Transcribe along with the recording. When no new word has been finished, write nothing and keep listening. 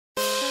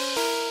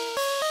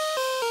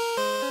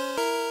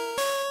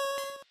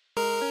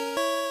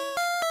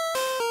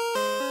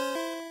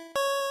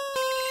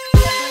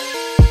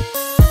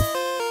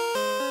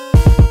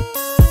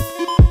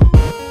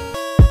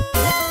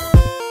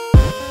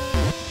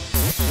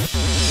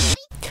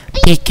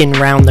Peeking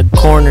round the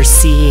corner,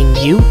 seeing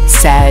you.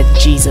 Sad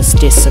Jesus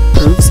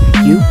disapproves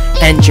you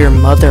and your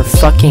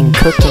motherfucking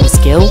cooking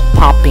skill.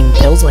 Popping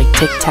pills like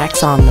Tic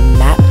Tacs on the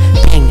map.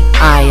 Ping,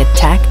 I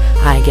attack.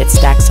 I get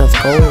stacks of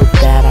gold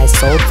that I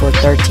sold for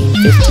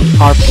 $13.50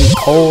 RP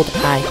cold.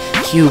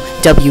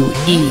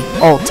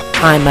 IQWE ult.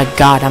 I'm a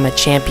god, I'm a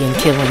champion,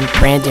 killing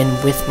Brandon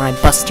with my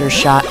Buster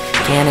Shot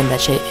cannon.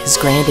 That shit is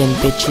grand and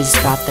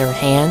bitches got their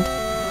hand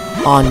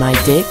on my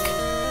dick.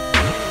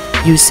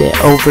 You sit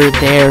over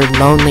there,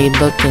 lonely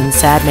looking,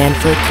 sad man,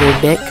 flick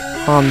your dick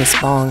on the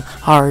spong.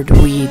 Hard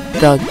weed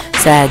thug,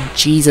 sad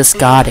Jesus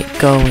got it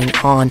going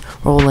on.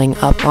 Rolling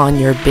up on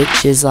your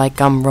bitches like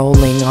I'm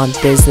rolling on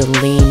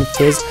Bizzling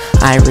Fizz.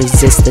 I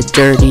resist the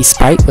dirty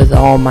Sprite with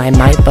all my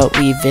might, but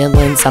we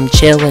villains, I'm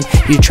chillin'.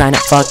 You tryna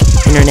fuck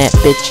internet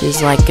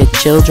bitches like a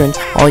children.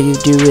 All you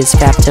do is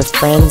fap to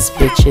friends,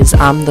 bitches.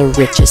 I'm the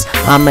richest,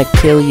 I'ma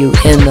kill you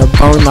in the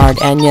boneyard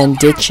and then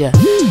ditch ya.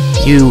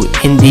 You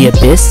in the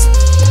abyss,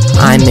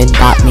 I'm in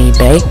Botany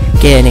Bay,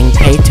 getting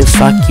paid to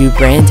fuck you,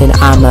 Brandon.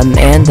 I'm a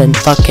man, then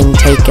fucking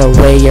take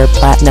away your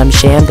platinum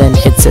sham. Then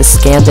it's a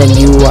scam, then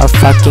you are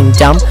fucking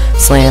dumb.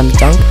 Slam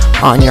dunk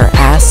on your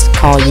ass,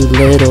 call you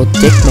little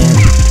dick man.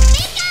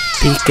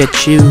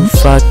 Pikachu,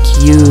 fuck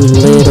you,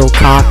 little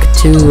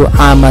cockatoo.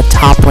 I'm a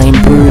top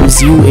lane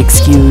bruise you,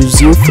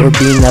 excuse you for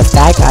being a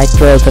fag. I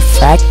throw the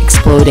frag,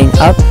 exploding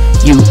up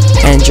you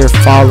and your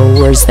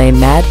followers, they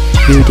mad.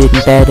 You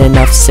didn't bet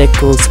enough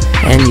sickles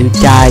and you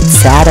died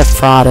sad, a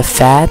fraud, a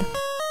fad.